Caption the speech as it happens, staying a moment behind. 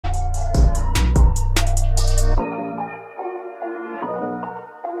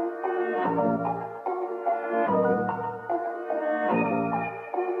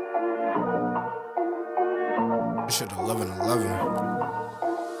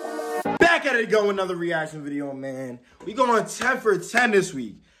Back at it again with another reaction video, man. We going 10 for 10 this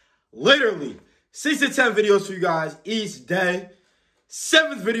week. Literally, 6 to 10 videos for you guys each day.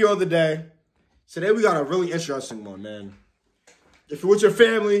 7th video of the day. Today we got a really interesting one, man. If you're with your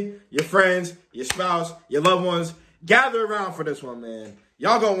family, your friends, your spouse, your loved ones, gather around for this one, man.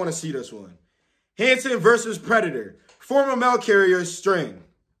 Y'all gonna want to see this one. Hansen versus Predator. Former mail carrier string.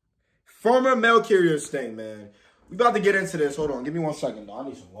 Former mail carrier sting, man. We about to get into this. Hold on, give me 1 second, though. I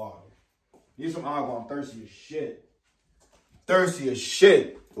need some water. Need some agua. I'm thirsty as shit. Thirsty as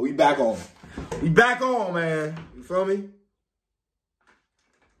shit. But we back on. We back on, man. You feel me?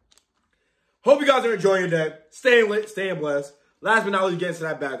 Hope you guys are enjoying your day. Staying lit, staying blessed. Last but not least, get into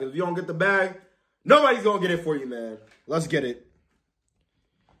that bag. Because if you don't get the bag, nobody's going to get it for you, man. Let's get it.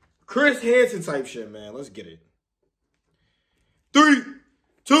 Chris Hansen type shit, man. Let's get it. 3,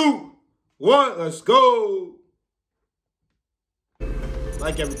 2, 1. Let's go.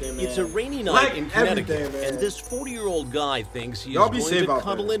 Like everything, man. It's a rainy night in Connecticut, and this 40-year-old guy thinks he is going to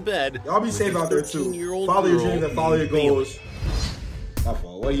cuddle in bed. Y'all be safe out there, too. Follow your dreams and follow your goals. My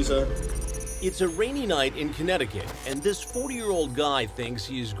fault. What you say? It's a rainy night in Connecticut, and this 40-year-old guy thinks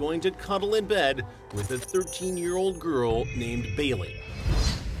he is going to cuddle in bed with a 13-year-old girl named Bailey.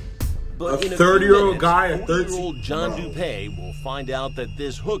 But a 30-year-old guy, a 13-year-old John DuPay will find out that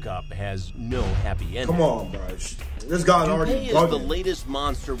this hookup has no happy ending. Come on, bro. This guy's already DuPay is the latest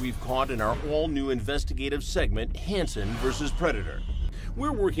monster we've caught in our all-new investigative segment, Hansen versus Predator.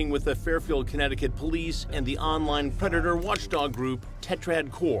 We're working with the Fairfield, Connecticut police and the online predator watchdog group,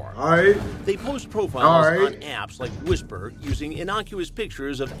 Tetrad Core. All right. They post profiles on apps like Whisper using innocuous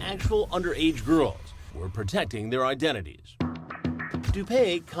pictures of actual underage girls. We're protecting their identities.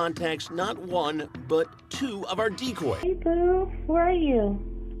 DuPay contacts not one, but 2 of our decoys. Hey, boo. Where are you?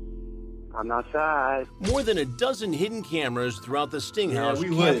 I'm outside. More than a dozen hidden cameras throughout the Sting House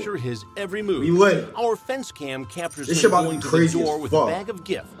capture his every move. We lit. Our fence cam captures him going to the door with a bag of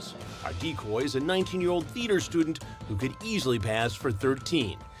gifts. Our decoy is a 19-year-old theater student who could easily pass for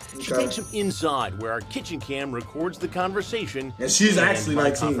 13. She takes him inside, where our kitchen cam records the conversation. And she's actually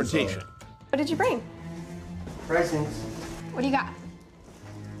 19. Confrontation. So. What did you bring? Presents. What do you got?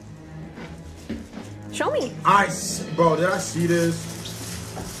 Show me. Bro, did I see this?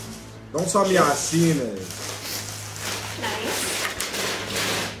 Don't tell me I seen this. Nice.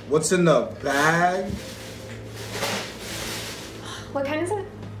 What's in the bag? What kind is it?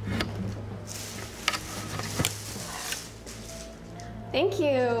 Thank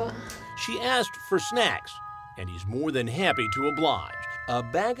you. She asked for snacks, and he's more than happy to oblige. A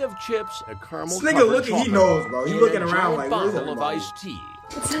bag of chips, a caramel this nigga looking, he knows, bro. He looking around like, what is that of iced tea.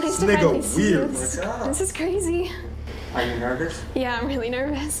 It's so nice to finally see you. This is crazy. Are you nervous? Yeah, I'm really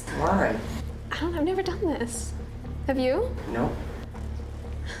nervous. Why? I've never done this. Have you? No.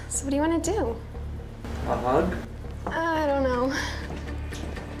 So what do you want to do? A hug? I don't know.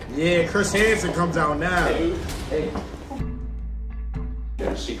 Yeah, Chris Hansen comes out now. Hey.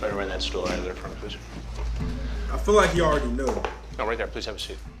 Have a seat right around that stool right there in front of us. I feel like you already knew. No, right there. Please have a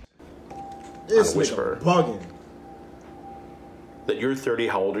seat. This Whisper. nigga bugging. That you're 30.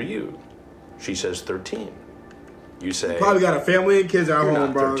 How old are you? She says 13. You say. You probably got a family and kids at home,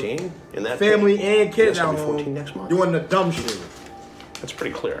 not bro. 13. In that family day, and kids at 14 home. next month. Doing the dumb shit. That's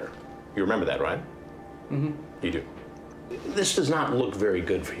pretty clear. You remember that, right? Mm-hmm. You do. This does not look very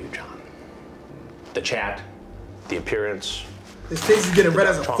good for you, John. The chat, the appearance. His face is getting red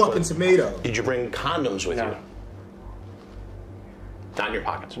as a fucking tomato. Did you bring condoms with you? Not in your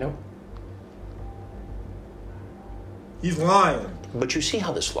pockets? No. He's lying. But you see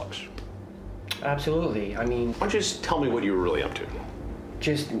how this looks. Absolutely. I mean, why don't you just tell me what you were really up to?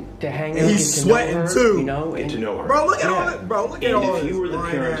 Just to hang out. And he's sweating too. You know, Get to know her. Bro, look at all that. Bro, look at all this. And if you were the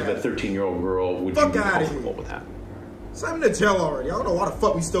parent of a 13-year-old girl, would you be comfortable with that? Send him to jail already. I don't know why the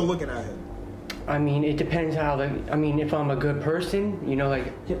fuck we still looking at him. I mean, it depends how I mean, if I'm a good person, you know,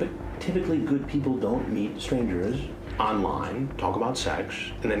 like. Yeah, but typically good people don't meet strangers online, talk about sex,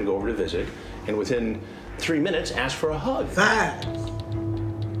 and then go over to visit, and within 3 minutes ask for a hug. Facts.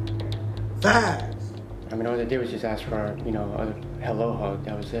 I mean, all they did was just ask for, you know, a hello hug.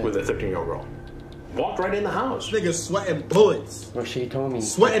 That was it. With a 13-year-old girl. Walked right in the house. Nigga sweating bullets. Well, she told me.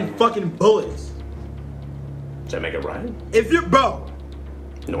 Sweating fucking bullets. Does that make it right? If you're, bro.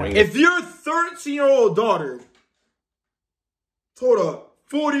 Knowing if your 13-year-old daughter told a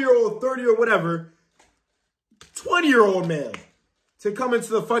 40-year-old, 30-year-old, whatever, 20-year-old man to come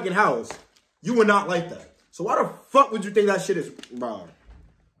into the fucking house, you would not like that. So why the fuck would you think that shit is, bro?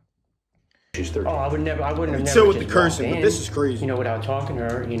 She's 13. Oh, I wouldn't have chill with just the cursing, walked but in, this is crazy. You know, without talking to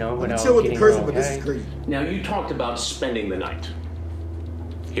her, you know, without chill with the getting cursing, her but this is okay. crazy. Now, you talked about spending the night.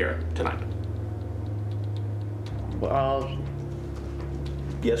 here tonight? Well,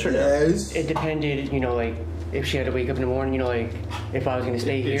 yes or no? Yes. it depended, you know, like, if she had to wake up in the morning, you know, like, if I was going to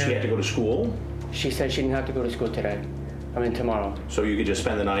stay here. Did she have to go to school? She said she didn't have to go to school today. I mean, tomorrow. So you could just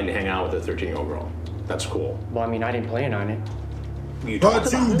spend the night and hang out with a 13-year-old girl. That's cool. Well, I mean, I didn't plan on it. You But talked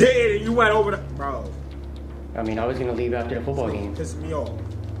about you it. did and you went over the... Bro, I mean, I was going to leave after the football game. piss me off.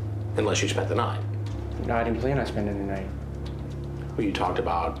 Unless you spent the night. No, I didn't plan on spending the night. Well, you talked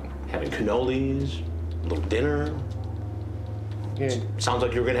about having cannolis, a little dinner. Yeah. Sounds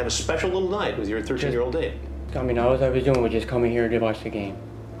like you were going to have a special little night with your 13-year-old date. I mean, all I was doing was just coming here to watch the game.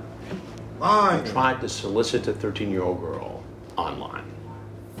 Fine. Tried to solicit a 13-year-old girl online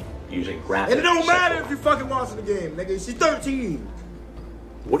using graphic. And it don't matter sexual- if you fucking watching the game, nigga. She's 13.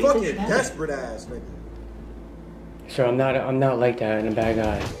 What do you Fucking think? she had? desperate ass, nigga. Sir, I'm not like that and a bad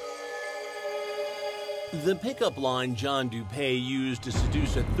guy. The pickup line John DuPay used to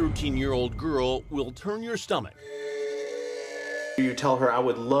seduce a 13-year-old girl will turn your stomach. You tell her, I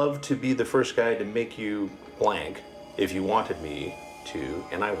would love to be the first guy to make you blank if you wanted me to,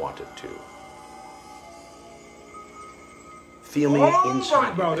 and I wanted to. Feel me inside.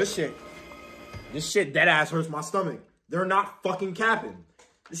 my, bro, this shit dead ass hurts my stomach. They're not fucking capping.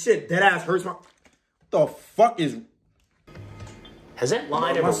 This shit dead ass hurts my... What the fuck is... Has that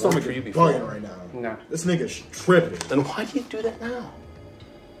line My ever stomach worked for is you before? bugging right now. No. This nigga's tripping. Then why do you do that now?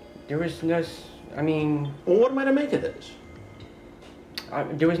 There was no, I mean, Well, what am I to make of this?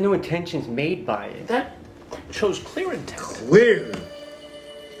 there was no intentions made by it. That shows clear intent. Clear.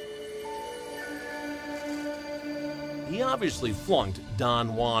 He obviously flunked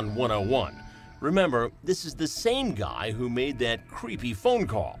Don Juan 101. Remember, this is the same guy who made that creepy phone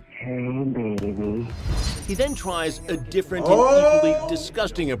call. Hey, baby. He then tries a different and equally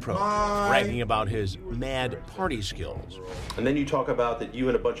disgusting approach, bragging about his mad party skills. And then you talk about that you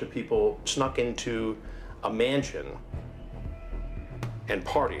and a bunch of people snuck into a mansion and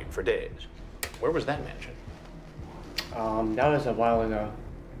partied for days. Where was that mansion? That was a while ago.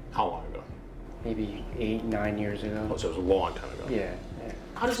 How long ago? Maybe 8, 9 years Oh, ago. so it was a long time ago. Yeah.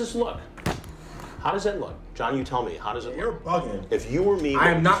 How does this look? How does that look? John, you tell me. How does it You're look? bugging. If you were me, I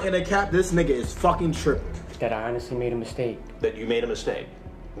am not gonna cap. This nigga is fucking tripping. That I honestly made a mistake. that you made a mistake.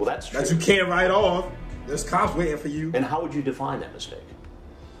 Well, that's true. That you can't write off. There's cops waiting for you. And how would you define that mistake?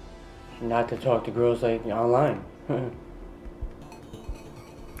 Not to talk to girls like online.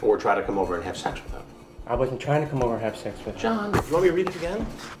 Or try to come over and have sex with them? I wasn't trying to come over and have sex with her. John, you want me to read it again?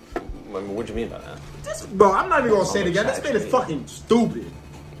 What do you mean by that? Bro, I'm not even gonna say it again. This man is fucking stupid.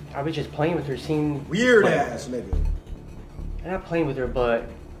 I was just playing with her, seeing... Weird ass nigga. I'm not playing with her, but,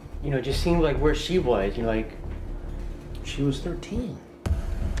 you know, just seeing like where she was, you know, like... She was 13.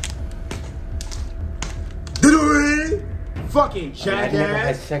 Fucking I never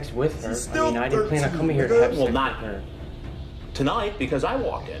had jackass. sex with her. She's I still mean, I didn't plan on 13, coming here to nigga. have sex Well, not- with her. Tonight, because I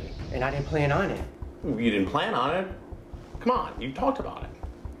walked in. And I didn't plan on it. You didn't plan on it. Come on, you talked about it.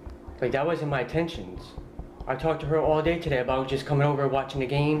 Like, that wasn't my intentions. I talked to her all day today about just coming over, watching the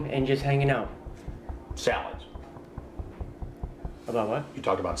game, and just hanging out. Salads. About what? You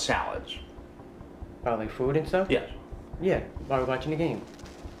talked about salads. About, like, food and stuff? Yes. Yeah, while we're watching the game.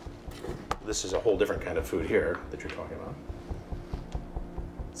 This is a whole different kind of food here that you're talking about.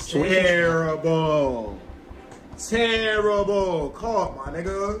 Terrible. Terrible. Call it, my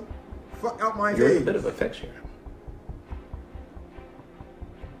nigga. Fuck out my You're in a face. bit of a fix here.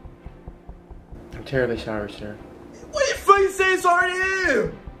 I'm terribly sorry, sir. What you fucking say sorry to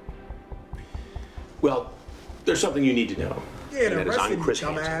him? Well, there's something you need to know. Yeah, and the that is rest I'm of you Chris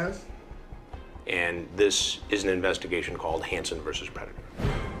Hansen. dumbass. And this is an investigation called Hansen versus Predator.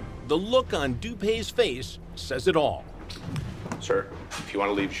 The look on DuPay's face says it all. Sir, if you want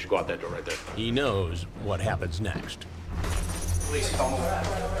to leave, you should go out that door right there. He knows what happens next. Police come over.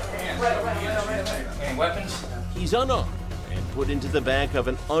 Any weapons? He's unarmed and put into the back of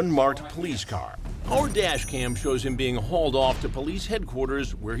an unmarked police car. Our dash cam shows him being hauled off to police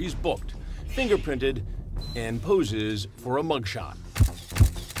headquarters where he's booked, fingerprinted, and poses for a mugshot.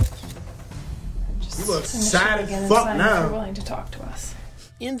 You look sad as fuck now. You're willing to talk to us.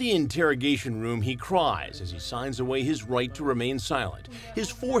 In the interrogation room, he cries as he signs away his right to remain silent. His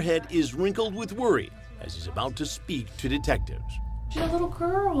forehead is wrinkled with worry as he's about to speak to detectives. She's a little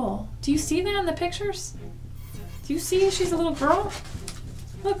girl. Do you see that in the pictures? Do you see she's a little girl?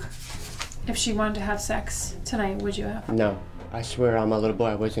 Look. If she wanted to have sex tonight, would you have? No. I swear I'm a little boy.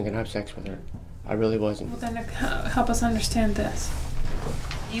 I wasn't going to have sex with her. I really wasn't. Well, then help us understand this.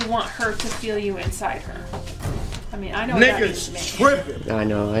 You want her to feel you inside her. I mean, I know what that means to Niggas me. tripping. I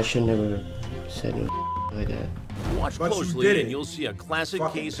know. I should never said no like that. Watch But you closely did it. and you'll see a classic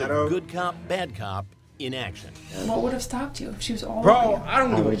Fucking case pedo. of good cop, bad cop in action. What would have stopped you if she was all Bro, over you? I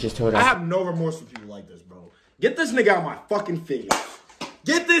don't give would've just told her. I have no remorse for people like this, bro. Get this nigga out of my fucking face.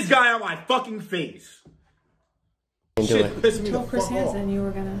 Get this guy out of my fucking face. Didn't do Shit it. pissed me the Told Chris fuck off. Hansen you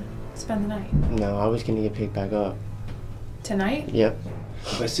were gonna spend the night. No, I was gonna get picked back up. Tonight? Yep.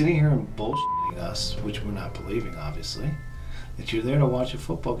 By sitting here and bullshitting us, which we're not believing, obviously, that you're there to watch a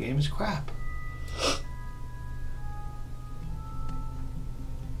football game is crap.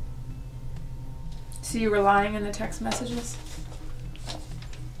 So you were lying in the text messages?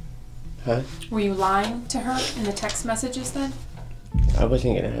 Huh? Were you lying to her in the text messages then? I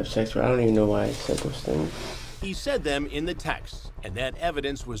wasn't gonna have sex with her. I don't even know why I said those things. He said them in the text, and that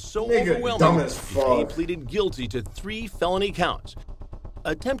evidence was so Nigga, dumb overwhelming as he fuck. pleaded guilty to 3 felony counts.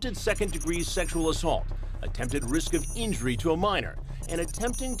 Attempted second-degree sexual assault, attempted risk of injury to a minor, and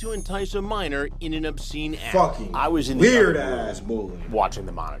attempting to entice a minor in an obscene act. Fucking I was in the weird other room ass bully. watching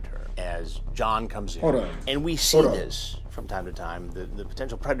the monitor as John comes in. Hold on. And we see Hold on. this from time to time. The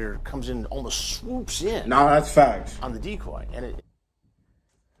potential predator comes in and almost swoops in Nah, that's facts. on the decoy. And it,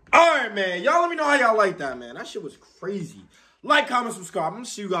 Alright, man. Y'all let me know how y'all like that, man. That shit was crazy. Like, comment, subscribe. I'm gonna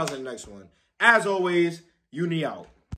see you guys in the next one. As always, Uni out.